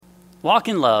Walk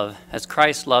in love as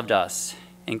Christ loved us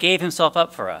and gave himself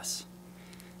up for us.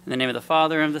 In the name of the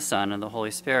Father, and of the Son, and of the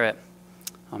Holy Spirit.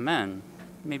 Amen.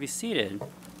 You may be seated.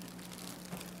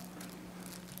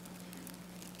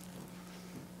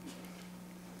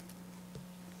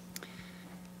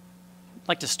 I'd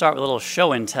like to start with a little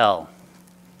show and tell.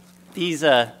 These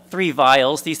three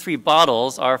vials, these three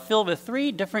bottles, are filled with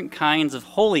three different kinds of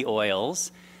holy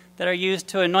oils that are used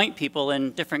to anoint people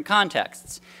in different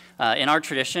contexts. In our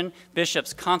tradition,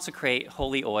 bishops consecrate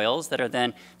holy oils that are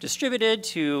then distributed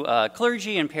to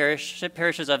clergy and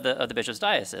parishes of the bishop's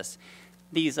diocese.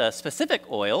 These specific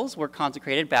oils were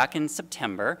consecrated back in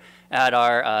September at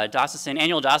our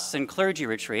annual diocesan clergy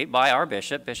retreat by our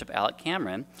bishop, Bishop Alec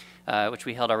Cameron, which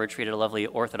we held our retreat at a lovely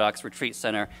Orthodox retreat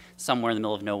center somewhere in the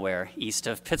middle of nowhere, east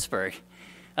of Pittsburgh.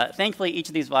 Thankfully, each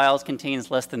of these vials contains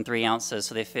less than 3 ounces,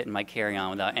 so they fit in my carry-on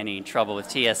without any trouble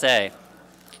with TSA.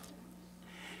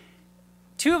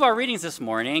 Two of our readings this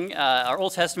morning, our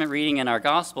Old Testament reading and our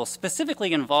Gospel,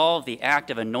 specifically involve the act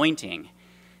of anointing.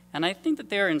 And I think that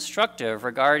they're instructive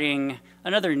regarding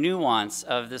another nuance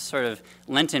of this sort of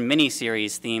Lenten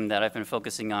mini-series theme that I've been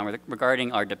focusing on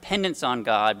regarding our dependence on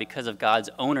God because of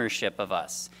God's ownership of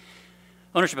us.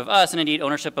 Ownership of us, and indeed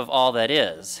ownership of all that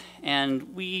is.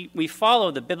 And we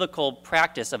follow the biblical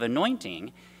practice of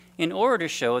anointing in order to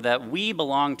show that we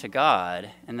belong to God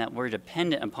and that we're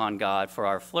dependent upon God for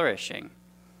our flourishing.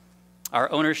 Our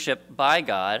ownership by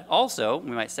God also,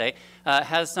 we might say,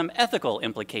 has some ethical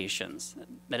implications.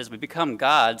 That is, we become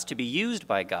gods to be used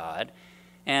by God.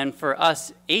 And for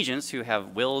us agents who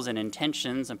have wills and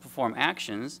intentions and perform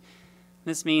actions,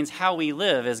 this means how we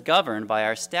live is governed by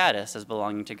our status as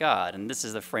belonging to God. And this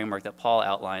is the framework that Paul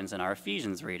outlines in our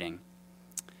Ephesians reading.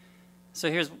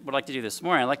 So here's what I'd like to do this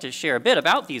morning. I'd like to share a bit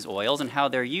about these oils and how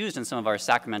they're used in some of our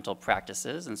sacramental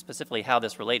practices, and specifically how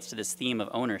this relates to this theme of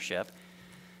ownership.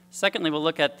 Secondly, we'll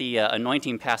look at the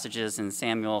anointing passages in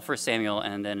 1 Samuel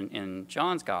and then in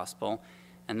John's Gospel,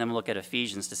 and then we'll look at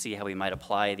Ephesians to see how we might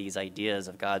apply these ideas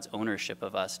of God's ownership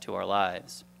of us to our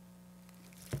lives.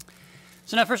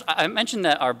 So now first, I mentioned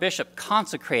that our bishop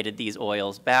consecrated these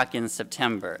oils back in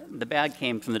September. The bag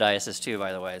came from the diocese too,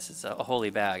 by the way. It's a holy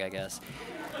bag, I guess.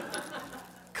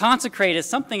 Consecrate is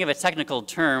something of a technical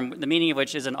term, the meaning of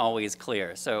which isn't always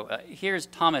clear. So here's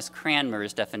Thomas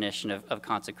Cranmer's definition of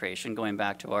consecration, going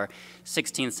back to our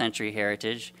 16th century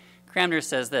heritage. Cranmer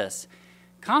says this: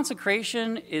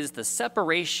 consecration is the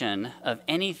separation of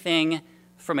anything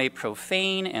from a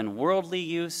profane and worldly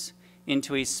use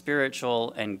into a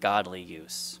spiritual and godly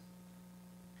use.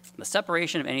 The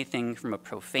separation of anything from a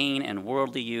profane and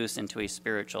worldly use into a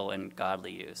spiritual and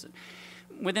godly use.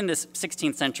 Within this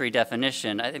 16th century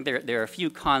definition, I think there are a few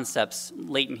concepts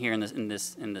latent here in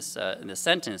this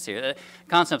sentence here.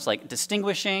 Concepts like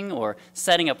distinguishing or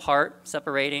setting apart,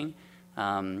 separating,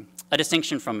 a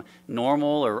distinction from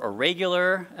normal or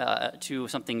regular to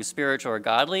something spiritual or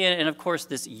godly, and of course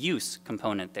this use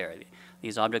component there.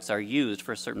 These objects are used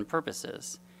for certain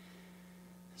purposes.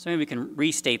 So maybe we can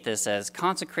restate this as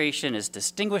consecration is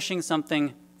distinguishing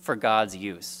something for God's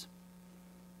use.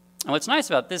 And what's nice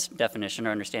about this definition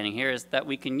or understanding here is that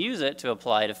we can use it to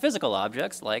apply to physical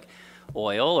objects like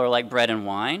oil or like bread and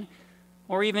wine,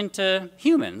 or even to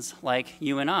humans like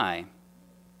you and I.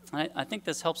 I think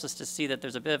this helps us to see that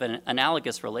there's a bit of an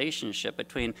analogous relationship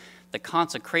between the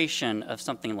consecration of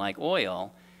something like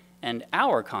oil and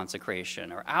our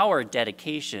consecration or our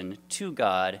dedication to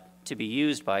God to be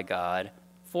used by God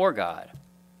for God.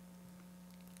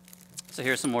 So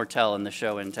here's some more tell in the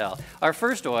show and tell. Our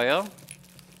first oil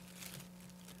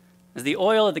is the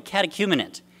oil of the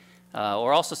catechumenate,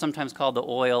 or also sometimes called the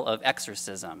oil of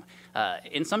exorcism.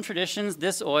 In some traditions,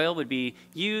 this oil would be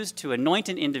used to anoint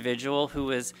an individual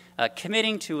who is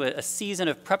committing to a season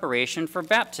of preparation for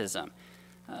baptism,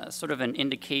 sort of an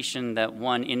indication that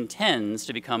one intends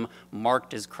to become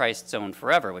marked as Christ's own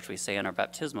forever, which we say in our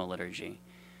baptismal liturgy.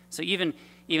 So even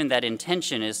that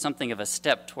intention is something of a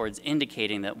step towards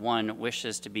indicating that one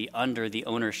wishes to be under the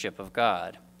ownership of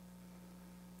God.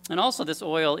 And also this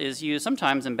oil is used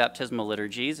sometimes in baptismal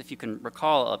liturgies. If you can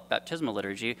recall a baptismal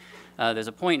liturgy, there's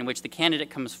a point in which the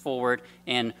candidate comes forward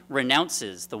and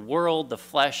renounces the world, the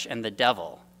flesh, and the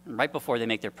devil, right before they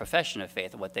make their profession of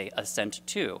faith, what they assent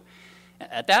to.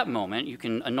 At that moment, you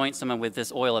can anoint someone with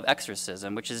this oil of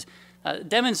exorcism, which is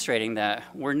demonstrating that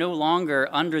we're no longer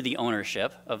under the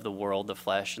ownership of the world, the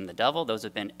flesh, and the devil. Those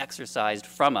have been exorcised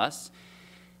from us.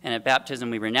 And at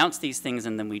baptism, we renounce these things,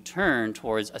 and then we turn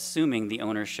towards assuming the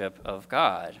ownership of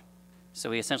God. So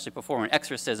we essentially perform an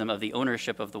exorcism of the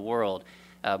ownership of the world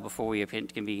before we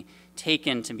can be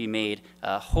taken to be made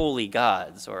holy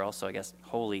gods, or also, I guess,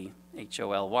 holy,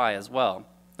 H-O-L-Y as well.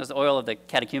 That's the oil of the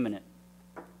catechumenate.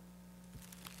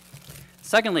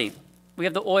 Secondly, we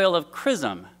have the oil of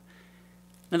chrism.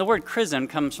 Now, the word chrism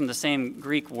comes from the same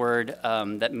Greek word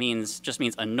that just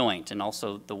means anoint, and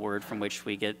also the word from which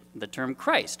we get the term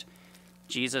Christ.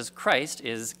 Jesus Christ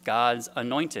is God's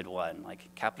anointed one, like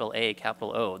capital A,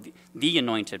 capital O, the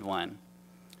anointed one.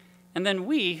 And then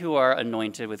we who are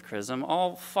anointed with chrism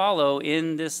all follow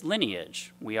in this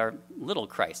lineage. We are little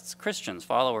Christs, Christians,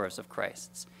 followers of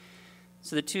Christ's.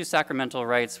 So the two sacramental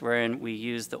rites wherein we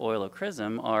use the oil of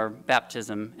chrism are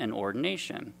baptism and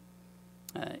ordination.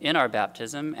 In our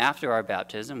baptism, after our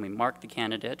baptism, we mark the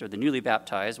candidate or the newly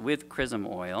baptized with chrism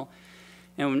oil.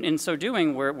 And in so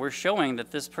doing, we're showing that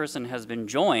this person has been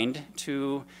joined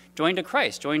to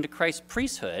Christ, joined to Christ's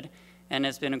priesthood, and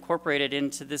has been incorporated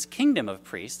into this kingdom of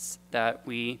priests that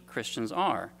we Christians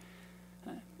are.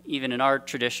 Even in our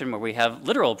tradition where we have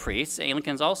literal priests,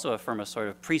 Anglicans also affirm a sort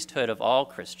of priesthood of all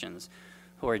Christians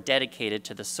who are dedicated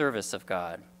to the service of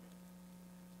God.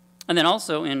 And then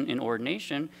also in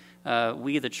ordination,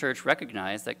 we, the church,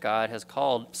 recognize that God has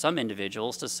called some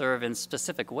individuals to serve in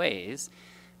specific ways,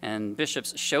 and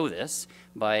bishops show this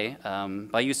by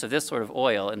use of this sort of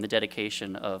oil in the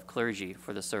dedication of clergy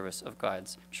for the service of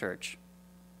God's church.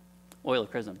 Oil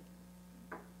of chrism.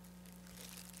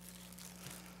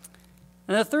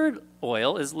 And the third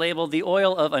oil is labeled the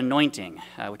oil of anointing,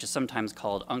 which is sometimes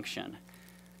called unction.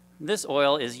 This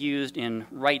oil is used in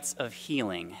rites of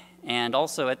healing, and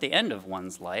also at the end of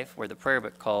one's life, where the prayer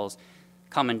book calls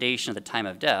commendation at the time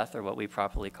of death, or what we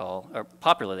popularly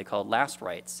call last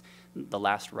rites, the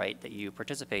last rite that you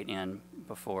participate in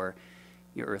before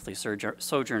your earthly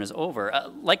sojourn is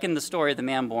over. Like in the story of the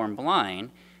man born blind,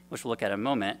 which we'll look at in a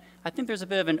moment, I think there's a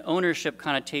bit of an ownership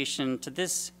connotation to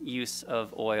this use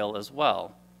of oil as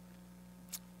well.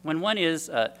 When one is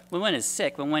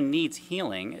sick, when one needs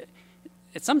healing,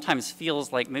 it sometimes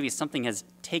feels like maybe something has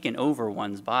taken over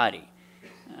one's body.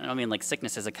 I don't mean like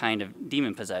sickness is a kind of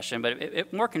demon possession, but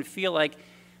it more can feel like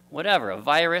whatever, a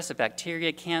virus, a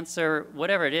bacteria, cancer,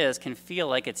 whatever it is, can feel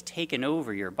like it's taken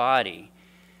over your body.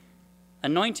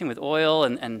 Anointing with oil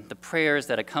and the prayers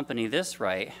that accompany this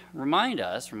rite remind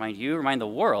the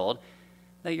world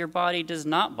that your body does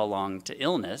not belong to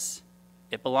illness.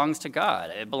 It belongs to God.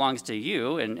 It belongs to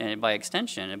you, and by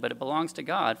extension, but it belongs to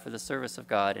God for the service of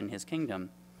God in his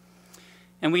kingdom.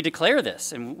 And we declare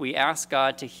this, and we ask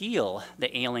God to heal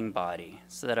the ailing body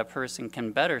so that a person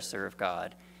can better serve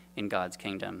God in God's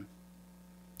kingdom.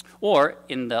 Or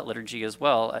in that liturgy as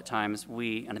well, at times,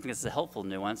 and I think this is a helpful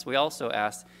nuance, we also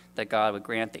ask that God would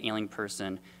grant the ailing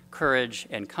person courage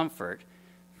and comfort,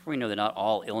 for we know that not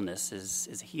all illness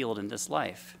is healed in this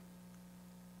life.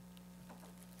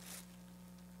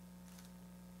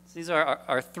 So these are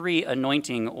our three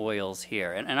anointing oils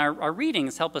here. And our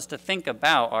readings help us to think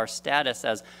about our status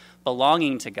as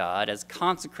belonging to God, as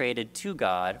consecrated to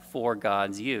God for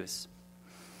God's use.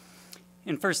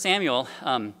 In 1 Samuel,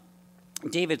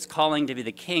 David's calling to be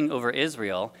the king over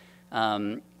Israel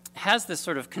has this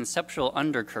sort of conceptual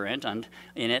undercurrent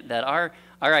in it that our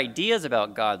ideas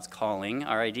about God's calling,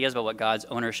 our ideas about what God's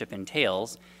ownership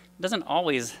entails, doesn't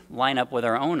always line up with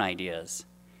our own ideas.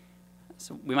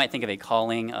 So we might think of a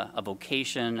calling, a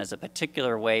vocation, as a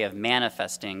particular way of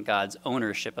manifesting God's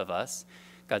ownership of us,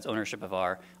 God's ownership of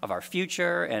our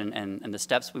future and the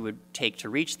steps we would take to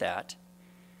reach that.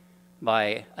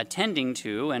 By attending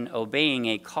to and obeying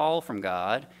a call from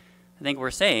God, I think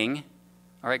we're saying,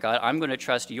 all right, God, I'm going to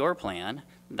trust your plan.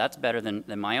 That's better than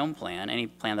my own plan, any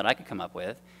plan that I could come up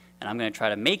with. And I'm going to try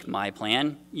to make my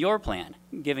plan your plan,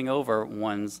 giving over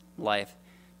one's life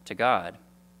to God.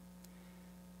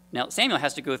 Now, Samuel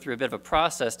has to go through a bit of a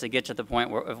process to get to the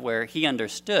point where he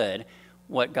understood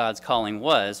what God's calling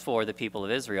was for the people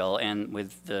of Israel and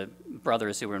with the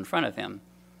brothers who were in front of him.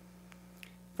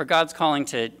 For God's calling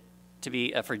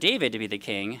for David to be the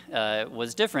king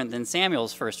was different than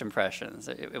Samuel's first impressions.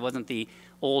 It wasn't the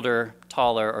older,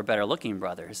 taller, or better-looking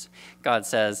brothers. God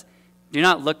says, "Do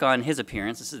not look on his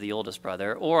appearance," this is the oldest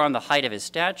brother, "or on the height of his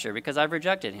stature, because I've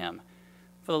rejected him.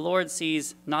 For the Lord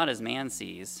sees not as man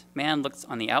sees. Man looks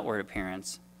on the outward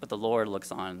appearance, but the Lord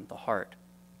looks on the heart."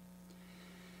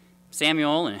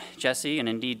 Samuel and Jesse, and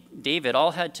indeed David,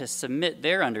 all had to submit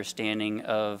their understanding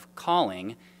of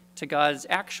calling to God's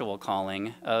actual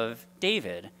calling of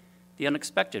David, the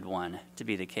unexpected one, to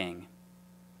be the king.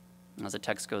 As the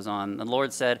text goes on, the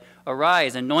Lord said,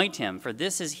 "Arise, anoint him, for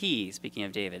this is he," speaking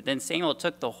of David. Then Samuel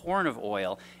took the horn of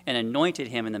oil and anointed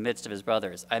him in the midst of his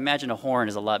brothers. I imagine a horn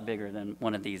is a lot bigger than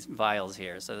one of these vials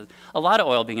here. So there's a lot of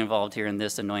oil being involved here in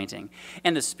this anointing.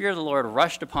 And the Spirit of the Lord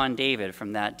rushed upon David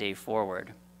from that day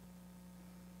forward.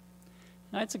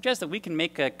 And I'd suggest that we can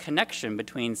make a connection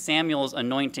between Samuel's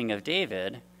anointing of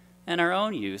David and our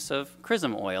own use of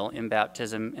chrism oil in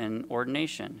baptism and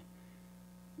ordination.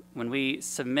 When we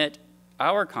submit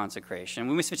our consecration,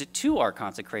 when we submit it to our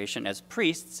consecration as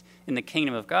priests in the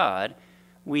kingdom of God,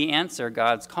 we answer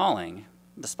God's calling,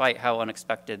 despite how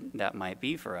unexpected that might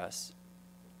be for us.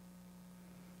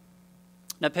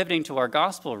 Now, pivoting to our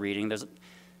gospel reading, there's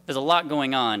a lot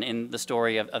going on in the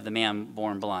story of the man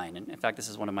born blind. And in fact, this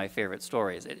is one of my favorite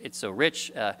stories. It's so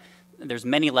rich. There's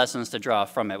many lessons to draw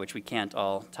from it, which we can't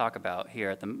all talk about here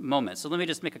at the moment. So let me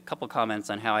just make a couple comments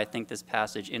on how I think this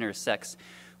passage intersects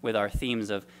with our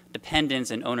themes of dependence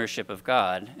and ownership of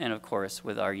God, and of course,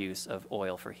 with our use of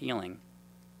oil for healing.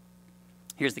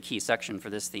 Here's the key section for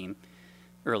this theme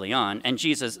early on. And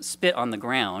Jesus spit on the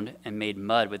ground and made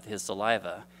mud with his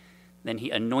saliva. Then he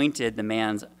anointed the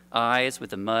man's eyes with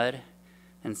the mud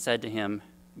and said to him,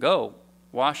 "Go,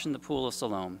 wash in the pool of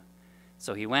Siloam."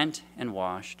 So he went and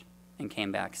washed and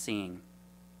came back seeing.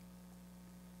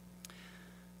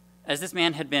 As this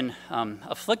man had been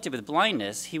afflicted with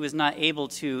blindness, he was not able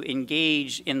to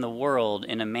engage in the world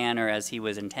in a manner as he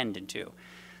was intended to.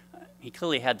 He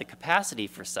clearly had the capacity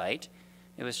for sight.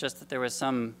 It was just that there was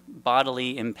some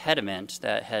bodily impediment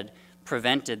that had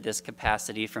prevented this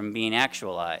capacity from being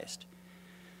actualized.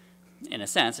 In a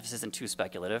sense, if this isn't too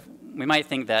speculative, we might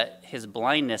think that his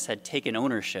blindness had taken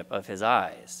ownership of his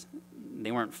eyes.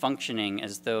 They weren't functioning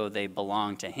as though they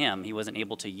belonged to him. He wasn't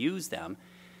able to use them.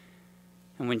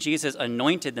 And when Jesus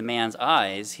anointed the man's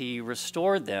eyes, he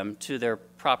restored them to their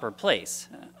proper place,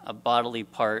 a bodily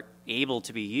part able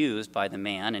to be used by the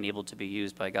man and able to be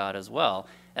used by God as well,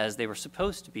 as they were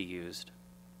supposed to be used.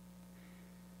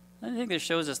 I think this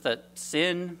shows us that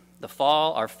sin, the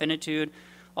fall, our finitude,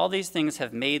 all these things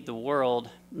have made the world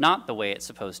not the way it's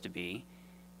supposed to be,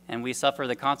 and we suffer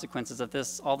the consequences of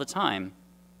this all the time.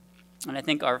 And I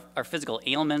think our physical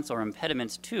ailments or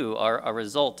impediments, too, are a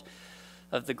result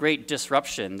of the great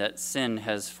disruption that sin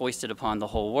has foisted upon the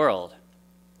whole world.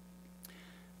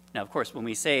 Now, of course, when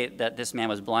we say that this man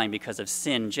was blind because of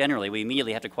sin generally, we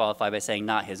immediately have to qualify by saying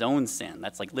not his own sin.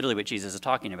 That's like literally what Jesus is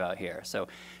talking about here. So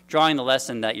drawing the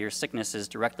lesson that your sickness is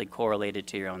directly correlated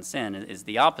to your own sin is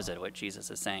the opposite of what Jesus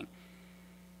is saying.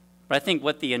 But I think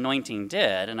what the anointing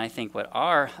did, and I think what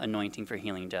our anointing for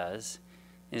healing does,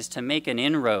 is to make an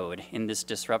inroad in this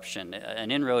disruption,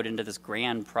 an inroad into this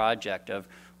grand project of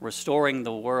restoring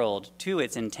the world to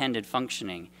its intended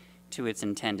functioning, to its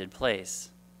intended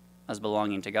place, as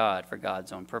belonging to God for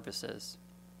God's own purposes.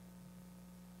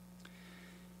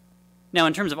 Now,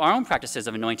 in terms of our own practices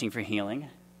of anointing for healing,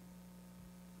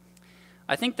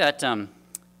 I think that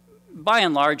by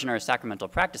and large in our sacramental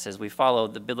practices, we follow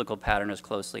the biblical pattern as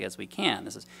closely as we can.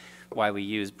 This is why we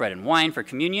use bread and wine for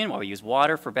communion, why we use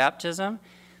water for baptism,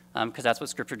 because that's what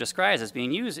Scripture describes as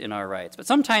being used in our rites. But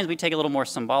sometimes we take a little more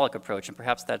symbolic approach, and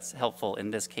perhaps that's helpful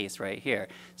in this case right here.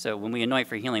 So when we anoint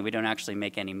for healing, we don't actually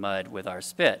make any mud with our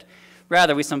spit.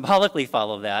 Rather, we symbolically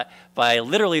follow that by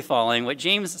literally following what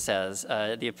James says.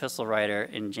 The epistle writer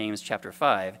in James chapter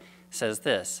 5 says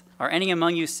this, "Are any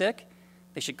among you sick?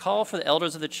 They should call for the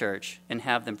elders of the church and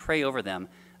have them pray over them,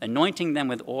 anointing them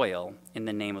with oil in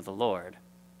the name of the Lord."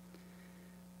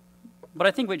 But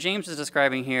I think what James is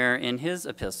describing here in his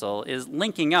epistle is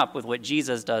linking up with what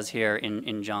Jesus does here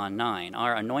in John 9.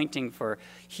 Our anointing for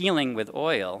healing with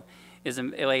oil is a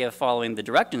way of following the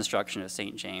direct instruction of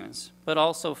St. James, but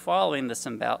also following the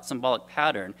symbolic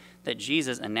pattern that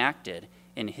Jesus enacted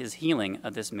in his healing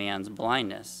of this man's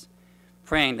blindness,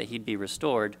 praying that he'd be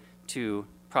restored to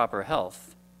proper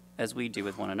health, as we do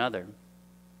with one another.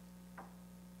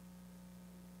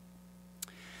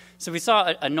 So we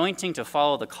saw anointing to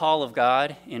follow the call of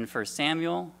God in 1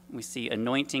 Samuel. We see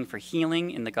anointing for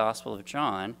healing in the Gospel of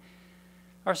John.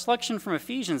 Our selection from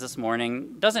Ephesians this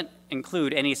morning doesn't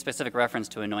include any specific reference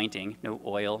to anointing, no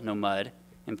oil, no mud,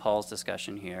 in Paul's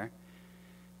discussion here.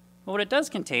 But what it does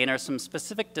contain are some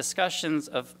specific discussions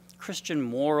of Christian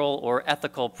moral or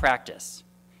ethical practice.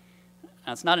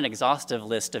 Now, it's not an exhaustive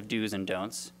list of do's and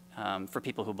don'ts for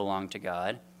people who belong to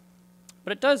God,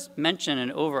 but it does mention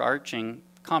an overarching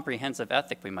comprehensive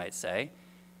ethic, we might say,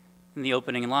 in the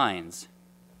opening lines.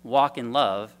 Walk in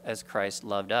love as Christ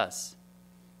loved us.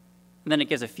 And then it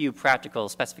gives a few practical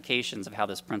specifications of how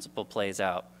this principle plays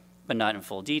out, but not in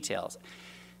full details.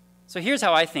 So here's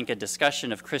how I think a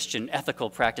discussion of Christian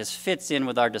ethical practice fits in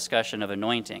with our discussion of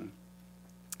anointing.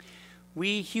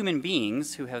 We human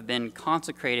beings who have been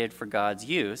consecrated for God's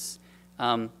use,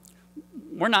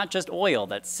 we're not just oil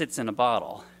that sits in a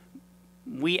bottle.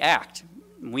 We act,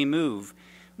 we move,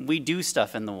 we do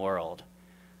stuff in the world.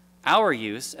 Our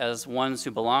use as ones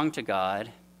who belong to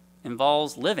God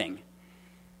involves living.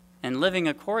 and living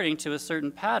according to a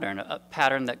certain pattern, a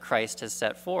pattern that Christ has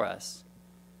set for us.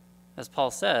 As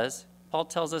Paul says, Paul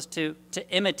tells us to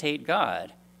imitate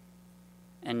God.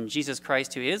 And Jesus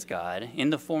Christ, who is God,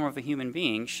 in the form of a human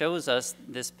being, shows us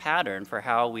this pattern for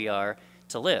how we are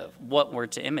to live, what we're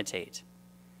to imitate.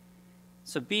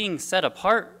 So being set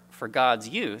apart for God's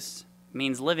use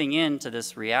means living into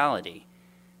this reality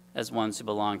as ones who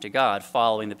belong to God,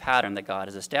 following the pattern that God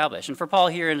has established. And for Paul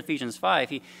here in Ephesians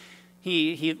 5,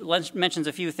 he mentions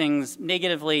a few things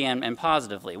negatively and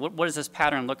positively. What does this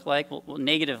pattern look like? Well,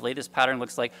 negatively, this pattern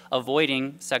looks like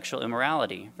avoiding sexual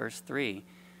immorality, verse 3.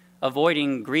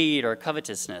 Avoiding greed or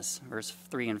covetousness, verse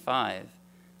 3 and 5.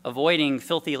 Avoiding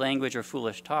filthy language or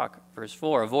foolish talk, verse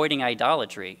 4. Avoiding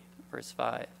idolatry, verse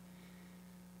 5.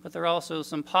 But there are also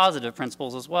some positive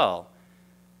principles as well,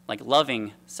 like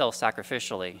loving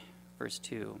self-sacrificially, verse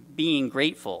 2. Being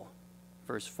grateful,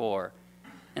 verse 4.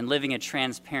 And living a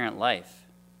transparent life,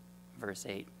 verse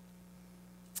 8.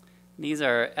 These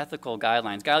are ethical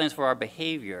guidelines for our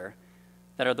behavior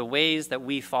that are the ways that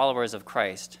we followers of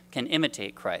Christ can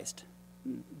imitate Christ,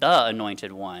 the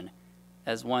Anointed One,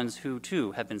 as ones who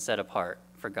too have been set apart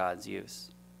for God's use.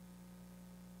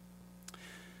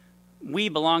 We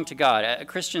belong to God.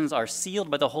 Christians are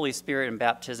sealed by the Holy Spirit in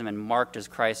baptism and marked as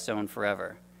Christ's own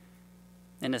forever.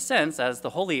 In a sense, as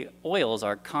the holy oils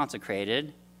are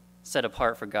consecrated, set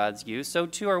apart for God's use, so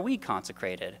too are we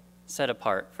consecrated, set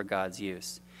apart for God's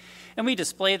use. And we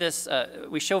display this,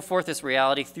 we show forth this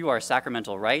reality through our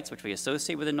sacramental rites, which we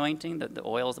associate with anointing, that the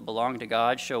oils that belong to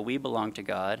God show we belong to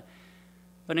God.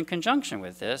 But in conjunction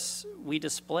with this, we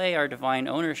display our divine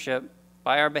ownership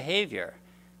by our behavior,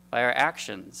 by our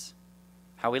actions,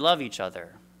 how we love each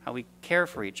other, how we care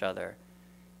for each other,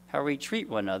 how we treat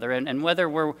one another, and whether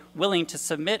we're willing to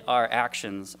submit our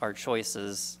actions, our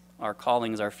choices, our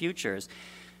callings, our futures,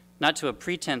 not to a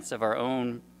pretense of our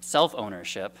own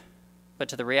self-ownership, but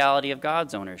to the reality of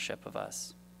God's ownership of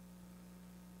us.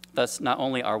 Thus, not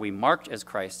only are we marked as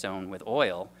Christ's own with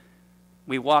oil,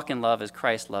 we walk in love as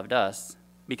Christ loved us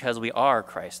because we are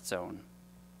Christ's own.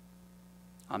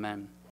 Amen.